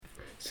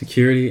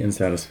Security and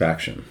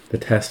satisfaction, the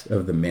test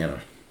of the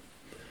manna.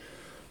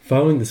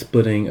 Following the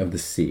splitting of the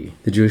sea,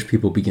 the Jewish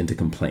people begin to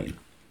complain.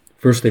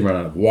 First, they run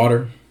out of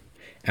water.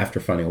 After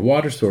finding a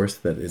water source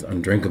that is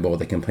undrinkable,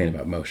 they complain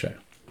about Moshe.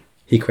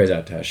 He cries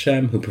out to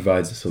Hashem, who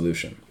provides a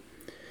solution.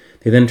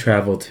 They then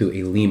travel to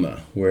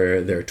Elima,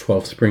 where there are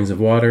 12 springs of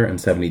water and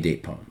 70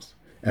 date palms.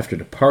 After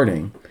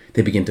departing,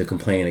 they begin to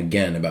complain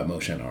again about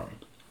Moshe and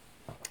Aharon.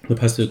 The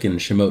pasuk in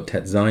Shemot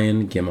Tet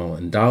Zayin, Gimel,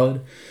 and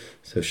Daled,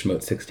 so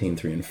Shemot 16,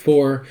 3 and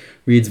 4,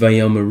 reads,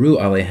 Vayomeru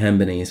alehem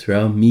b'nei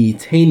Yisrael,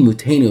 mi'itein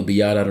mutenu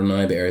b'yad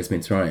Adonai be'eretz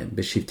Mitzrayim,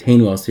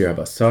 b'shivtenu al sir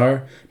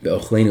habasar,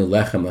 be'ochlenu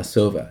lechem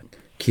lasova,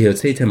 ki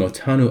hotzetem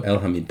otanu el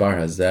hamidbar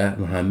hazeh,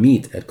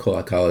 l'hamit et kol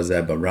hakal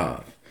hazeh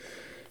barav.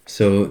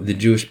 So the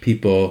Jewish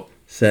people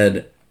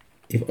said,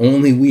 if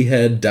only we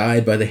had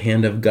died by the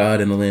hand of God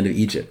in the land of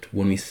Egypt,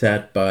 when we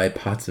sat by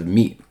pots of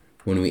meat,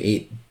 when we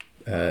ate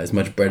as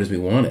much bread as we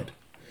wanted.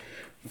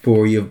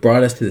 For you have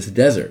brought us to this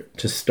desert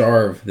to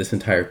starve this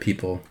entire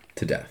people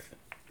to death.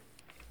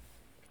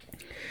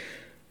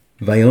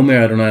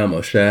 Vayomer Adonai al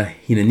Moshe,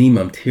 hineni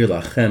mamtir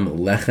lachem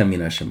lechem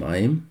min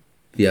hashamayim,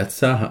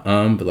 v'yatsa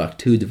ha'am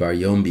v'laktu devar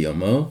yom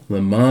biyomo,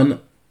 למען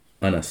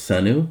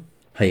אנסנו,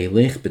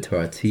 hayelech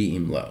בתורותי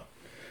imlo.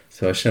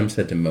 So Hashem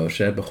said to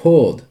Moshe,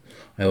 behold,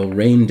 I will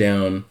rain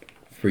down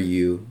for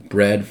you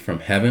bread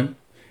from heaven,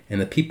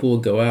 and the people will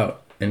go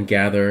out and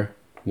gather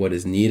what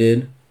is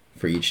needed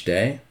for each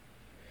day,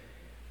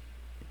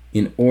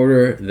 in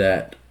order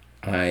that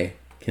I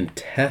can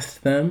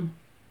test them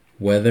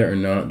whether or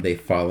not they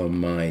follow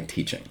my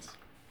teachings.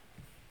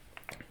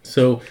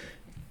 So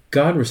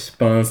God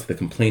responds to the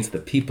complaints of the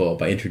people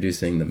by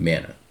introducing the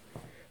manna.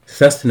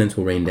 Sustenance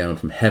will rain down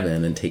from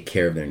heaven and take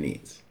care of their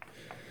needs.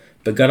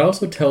 But God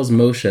also tells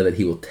Moshe that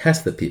he will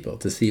test the people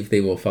to see if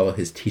they will follow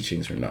his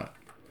teachings or not.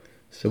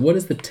 So what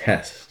is the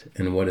test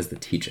and what is the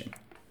teaching?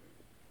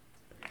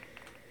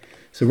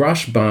 So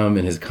Rashbam,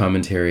 in his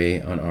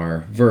commentary on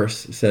our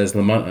verse, says,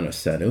 למען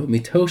אנסנו,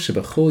 מתוך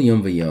שבכל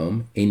יום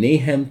ויום,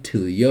 עיניהם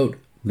תלויות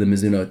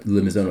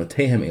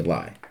למזונותיהם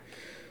אלי.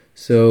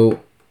 So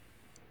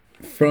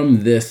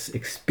from this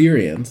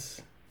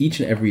experience, each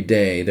and every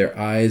day, their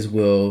eyes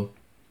will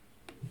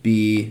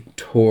be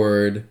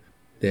toward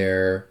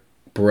their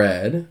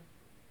bread.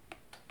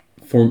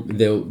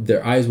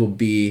 Their eyes will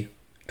be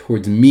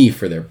towards me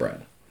for their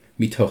bread.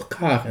 מתוך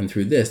כך, and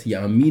through this,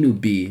 יאמינו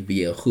בי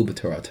וילכו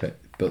בתורותי.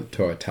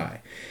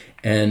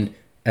 And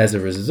as a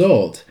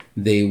result,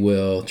 they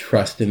will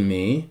trust in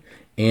me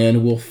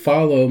and will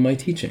follow my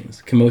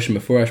teachings.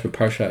 Semefursh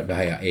Parshat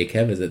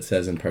Eikev, as it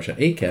says in Parshat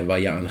Eikev,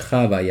 via'nch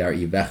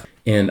vi'ar'ivech.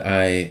 And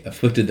I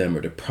afflicted them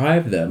or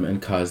deprived them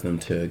and caused them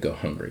to go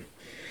hungry.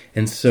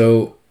 And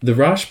so the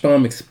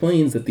Rashbam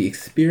explains that the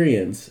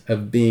experience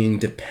of being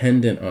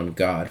dependent on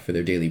God for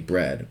their daily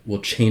bread will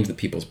change the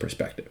people's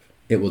perspective.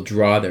 It will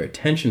draw their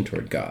attention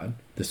toward God,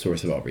 the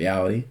source of all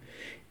reality,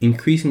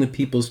 increasing the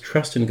people's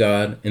trust in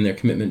God and their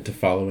commitment to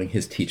following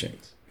his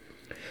teachings.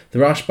 The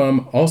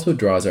Rashbam also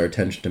draws our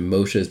attention to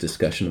Moshe's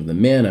discussion of the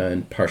manna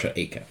in Parshat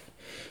Eikev.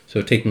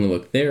 So taking a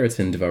look there,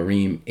 it's in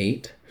Dvarim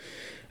 8,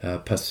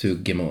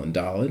 pasuk Gimel and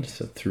Daled,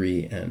 so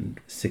 3 and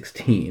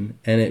 16,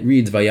 and it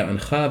reads,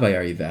 ויענך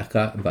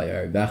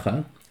וירעיבך,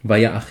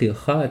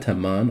 ויאכילך את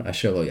המן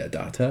אשר לא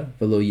ידעת,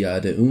 ולא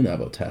ידעון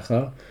אבותיך,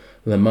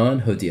 למען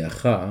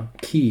הודיעך,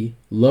 כי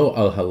לא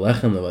על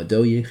הלחם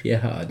לבדו יחיה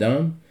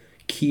האדם,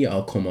 ki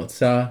al kol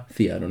motzah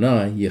fi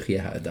Adonai yichyeh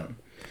ha'adam.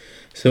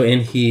 So,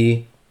 and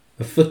he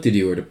afflicted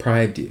you or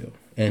deprived you,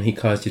 and he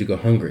caused you to go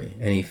hungry,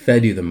 and he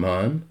fed you the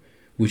man,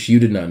 which you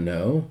did not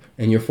know,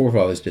 and your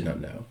forefathers did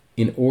not know,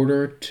 in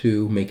order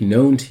to make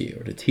known to you,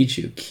 or to teach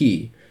you,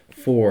 ki,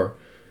 for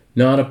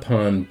not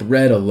upon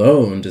bread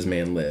alone does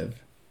man live,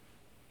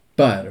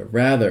 but, or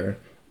rather,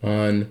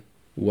 on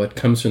what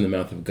comes from the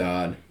mouth of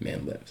God,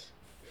 man lives.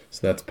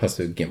 So that's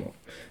pasuk Gimel.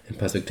 And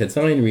pasuk Tet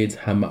Zayin reads,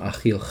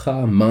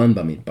 Hama'achilcha man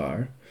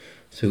bamidbar,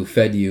 so who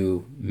fed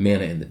you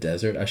manna in the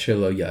desert, asher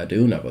lo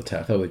yadun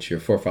avotecha, which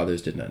your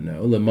forefathers did not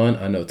know, leman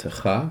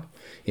anotecha,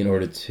 in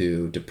order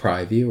to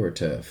deprive you or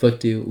to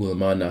afflict you,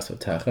 uleman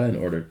nasotecha, in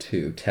order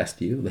to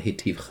test you,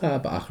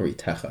 lehitivcha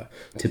ba'acharitecha,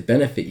 to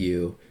benefit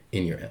you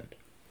in your end.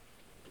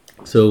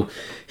 So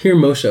here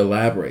Moshe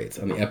elaborates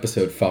on the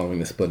episode following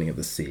the splitting of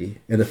the sea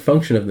and the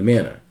function of the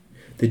manna.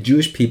 The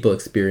Jewish people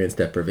experienced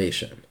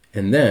deprivation,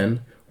 and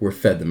then were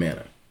fed the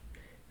manna.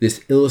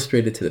 This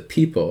illustrated to the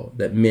people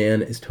that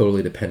man is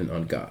totally dependent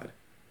on God.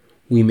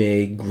 We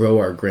may grow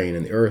our grain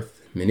in the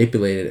earth,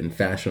 manipulate it, and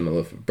fashion a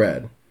loaf of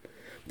bread,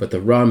 but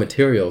the raw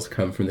materials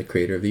come from the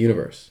creator of the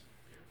universe.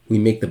 We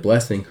make the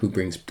blessing who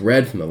brings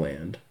bread from the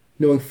land,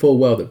 knowing full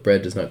well that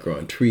bread does not grow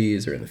on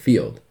trees or in the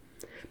field.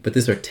 But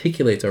this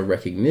articulates our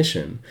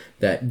recognition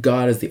that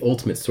God is the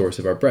ultimate source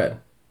of our bread.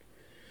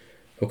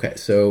 Okay,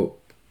 so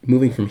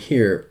moving from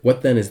here,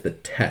 what then is the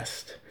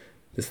test,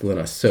 this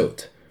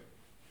lenasot,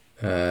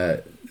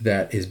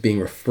 that is being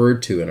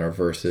referred to in our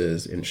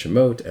verses in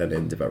Shemot and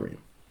in Dvarim?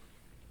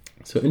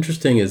 So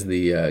interesting is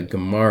the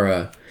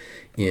Gemara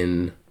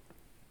in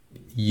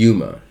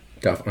Yuma,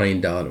 Daf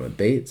Ayin Dalad Amud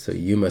Beit, so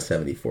Yuma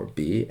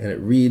 74b, and it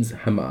reads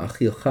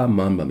Hama'achilcha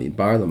man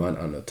bamidbar leman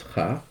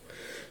anotcha.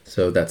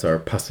 So that's our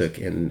pasuk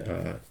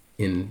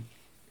in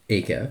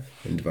eqev,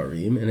 in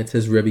Dvarim, and it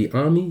says Rabbi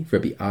Ami,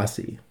 Rabbi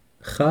Asi,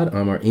 Chad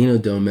Amar Eino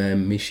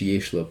Domem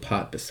Mishiyesh Lo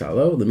Pat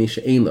Besalo,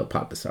 Lemisha Ein Lo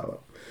Pat Besalo.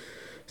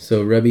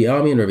 So Rabbi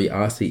Ami and Rabbi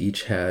Asi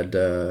each had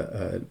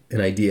an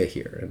idea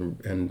here,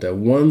 and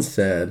one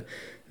said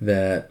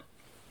that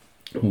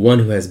one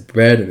who has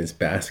bread in his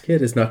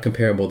basket is not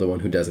comparable to one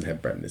who doesn't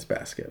have bread in his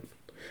basket.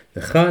 The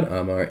Chad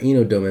Amar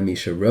Eino Domem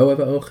Misha Roa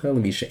V'ochel,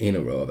 Lemisha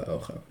Eino Roa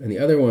V'ochel. And the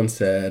other one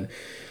said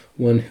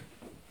one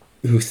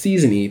who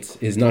sees and eats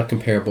is not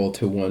comparable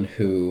to one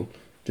who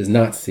does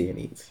not see and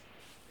eats.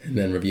 And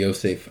then Rabbi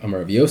Yosef,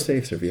 Amar Rabbi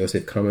Yosef, so Rabbi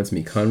Yosef comments,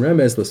 Mikan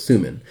Remez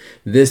L'sumin.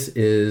 This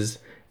is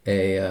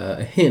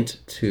a hint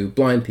to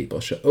blind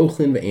people,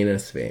 she'ochlin ve'eina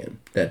svein,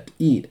 that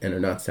eat and are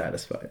not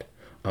satisfied.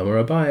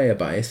 Amar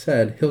Abaye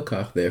said,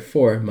 Hilkach,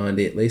 therefore,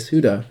 mandate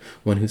le'suda,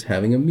 one who's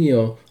having a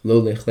meal,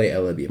 lo lechle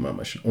ela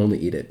b'yamama, should only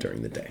eat it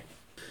during the day.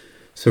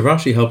 So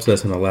Rashi helps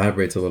us and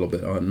elaborates a little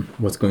bit on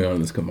what's going on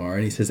in this Gemara,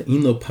 and he says,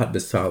 Ein lo pat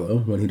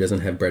besalo, one who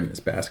doesn't have bread in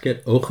his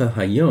basket, ochel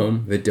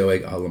hayom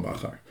v'doeg al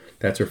machar.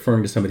 That's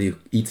referring to somebody who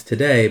eats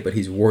today, but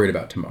he's worried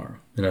about tomorrow.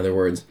 In other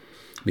words,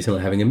 be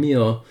someone having a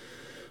meal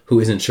who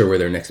isn't sure where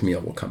their next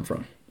meal will come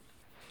from.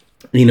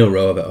 Ino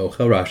roa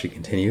v'ochel, Rashi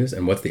continues,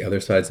 and what's the other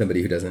side?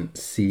 Somebody who doesn't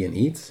see and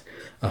eats.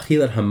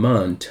 Achilat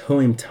haman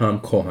toim tam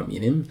kol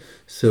haminim.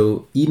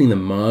 So eating the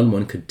man,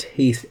 one could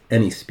taste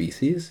any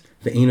species.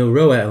 Ve'ino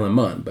roa el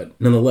haman, but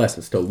nonetheless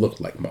it still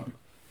looked like man.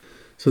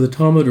 So the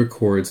Talmud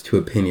records two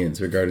opinions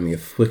regarding the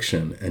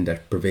affliction and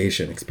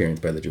deprivation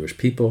experienced by the Jewish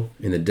people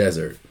in the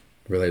desert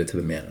related to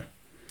the manna.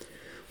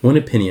 One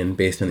opinion,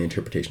 based on the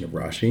interpretation of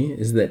Rashi,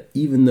 is that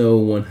even though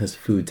one has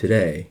food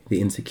today,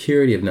 the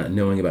insecurity of not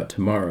knowing about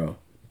tomorrow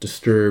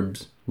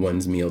disturbs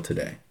one's meal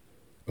today.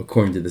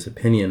 According to this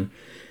opinion,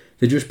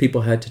 the Jewish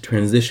people had to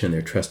transition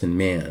their trust in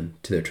man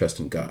to their trust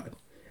in God.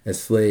 As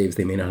slaves,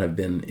 they may not have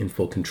been in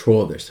full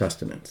control of their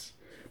sustenance,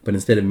 but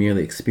instead of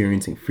merely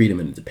experiencing freedom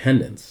and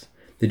independence,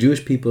 the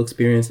Jewish people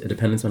experienced a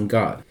dependence on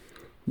God,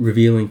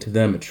 revealing to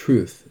them a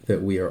truth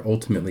that we are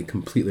ultimately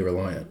completely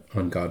reliant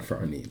on God for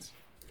our needs.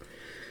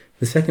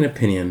 The second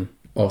opinion,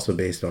 also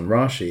based on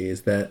Rashi,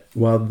 is that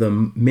while the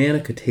manna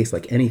could taste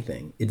like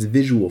anything, its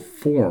visual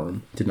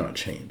form did not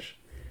change.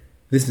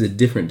 This is a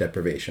different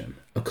deprivation,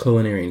 a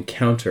culinary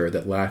encounter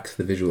that lacks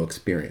the visual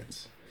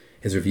experience.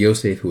 As Rav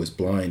Yosef, who was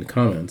blind,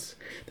 comments,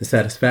 the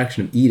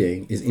satisfaction of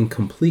eating is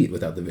incomplete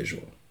without the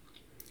visual.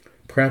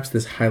 Perhaps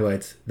this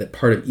highlights that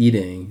part of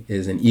eating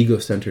is an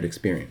ego-centered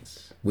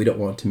experience. We don't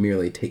want to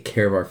merely take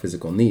care of our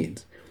physical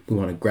needs. We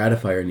want to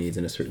gratify our needs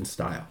in a certain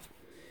style.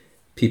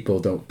 People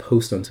don't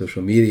post on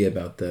social media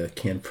about the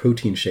canned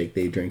protein shake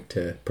they drink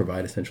to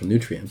provide essential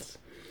nutrients,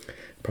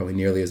 probably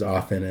nearly as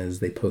often as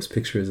they post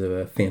pictures of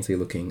a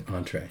fancy-looking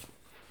entree.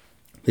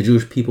 The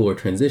Jewish people were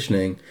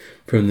transitioning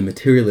from the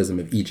materialism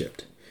of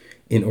Egypt.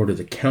 In order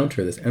to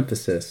counter this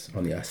emphasis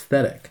on the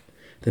aesthetic,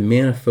 the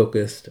manna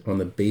focused on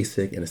the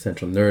basic and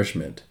essential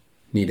nourishment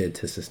needed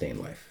to sustain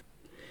life.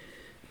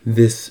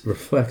 This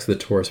reflects the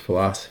Torah's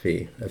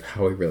philosophy of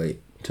how we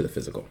relate to the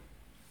physical.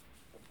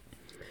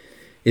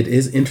 It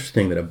is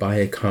interesting that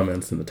Abaye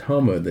comments in the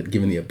Talmud that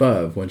given the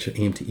above, one should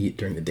aim to eat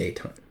during the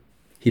daytime.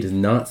 He does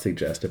not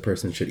suggest a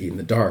person should eat in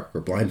the dark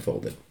or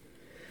blindfolded.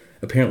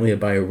 Apparently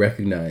Abaye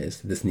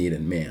recognized this need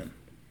in man.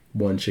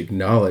 One should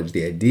acknowledge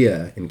the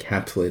idea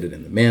encapsulated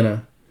in the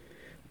manna,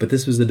 but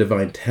this was a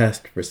divine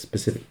test for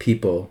specific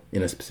people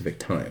in a specific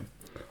time.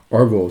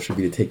 Our goal should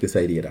be to take this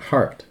idea to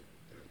heart,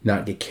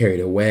 not get carried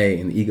away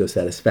in the ego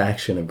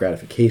satisfaction of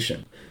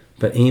gratification,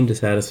 but aim to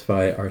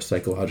satisfy our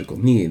psychological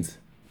needs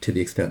to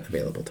the extent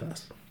available to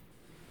us.